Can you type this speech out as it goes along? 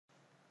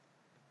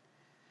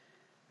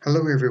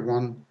Hello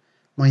everyone,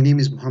 my name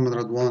is Mohammed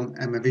Radwan.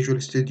 I'm a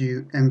Visual Studio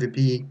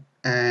MVP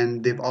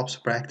and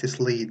DevOps Practice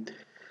Lead.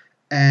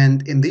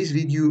 And in this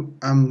video,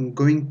 I'm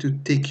going to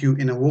take you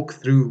in a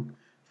walkthrough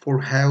for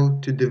how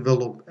to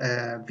develop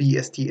a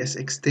VSTS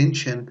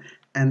extension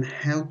and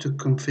how to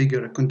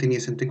configure a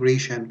continuous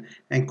integration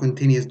and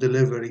continuous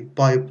delivery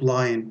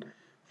pipeline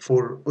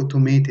for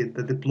automated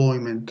the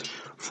deployment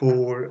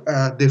for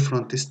a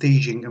different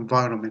staging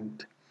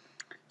environment.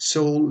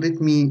 So let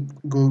me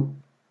go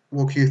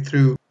walk you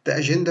through the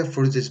agenda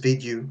for this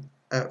video.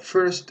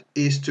 First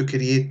is to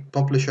create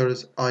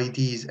publishers,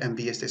 IDs, and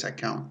VSTS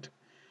account.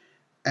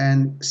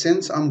 And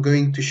since I'm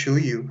going to show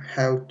you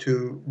how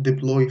to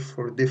deploy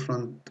for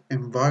different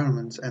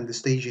environments and the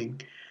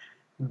staging,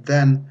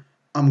 then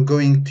I'm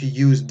going to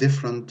use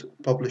different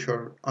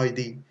publisher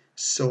ID.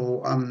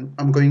 So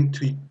I'm going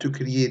to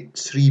create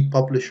 3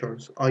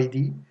 publishers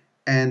ID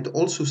and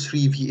also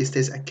 3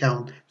 VSTS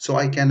account so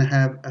I can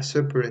have a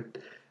separate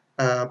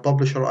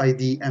publisher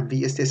ID and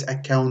VSTS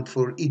account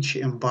for each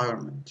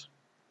environment.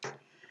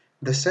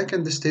 The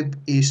second step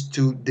is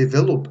to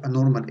develop a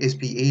normal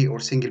SPA or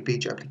single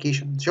page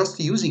application just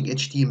using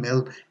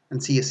HTML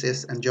and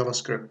CSS and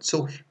JavaScript.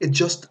 So it's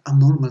just a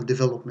normal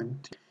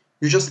development.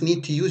 You just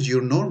need to use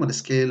your normal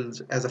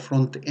skills as a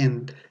front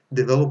end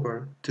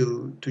developer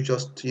to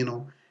just,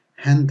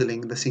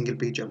 handling the single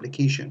page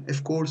application.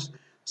 Of course,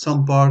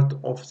 some part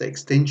of the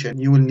extension,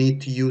 you will need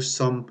to use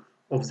some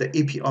of the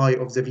API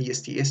of the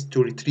VSTS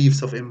to retrieve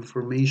some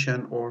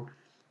information or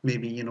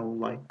maybe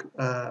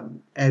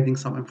adding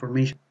some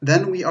information.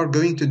 Then we are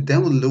going to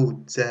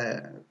download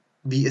the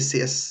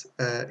Bss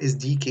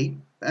Sdk,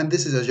 and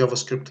this is a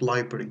JavaScript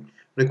library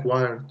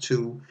required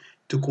to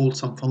call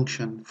some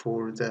function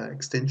for the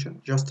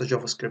extension, just a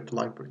JavaScript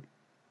library.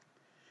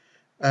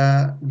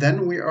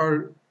 Then we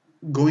are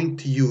going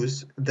to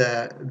use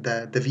the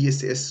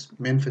VSTS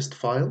manifest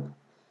file.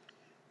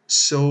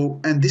 So,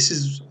 and this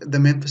is the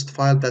manifest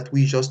file that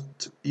we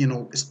just,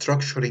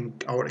 structuring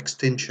our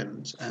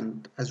extensions,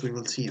 and as we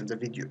will see in the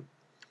video.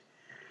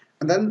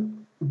 And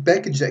then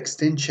package the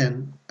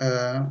extension,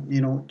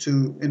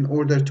 in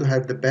order to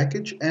have the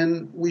package,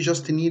 and we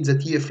just need the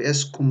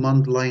TFS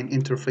command line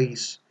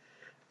interface.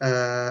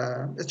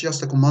 It's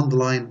just a command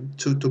line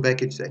to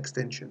package the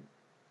extension.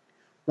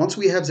 Once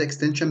we have the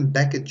extension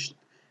packaged,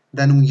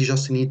 then we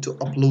just need to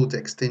upload the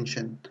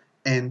extension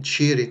and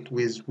share it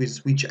with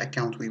which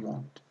account we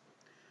want.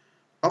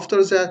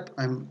 After that,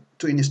 I'm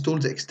to install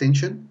the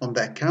extension on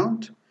the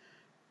account,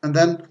 and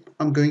then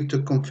I'm going to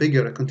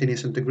configure a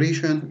continuous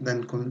integration,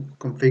 then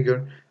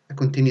configure a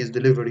continuous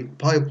delivery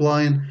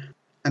pipeline,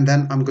 and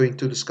then I'm going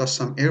to discuss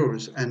some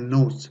errors and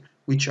notes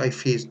which I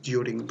faced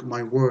during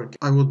my work.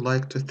 I would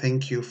like to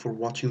thank you for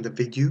watching the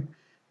video,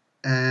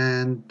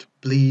 and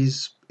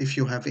please, if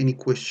you have any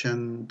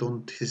question,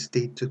 don't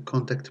hesitate to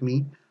contact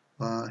me.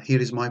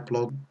 Here is my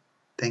blog.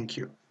 Thank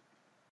you.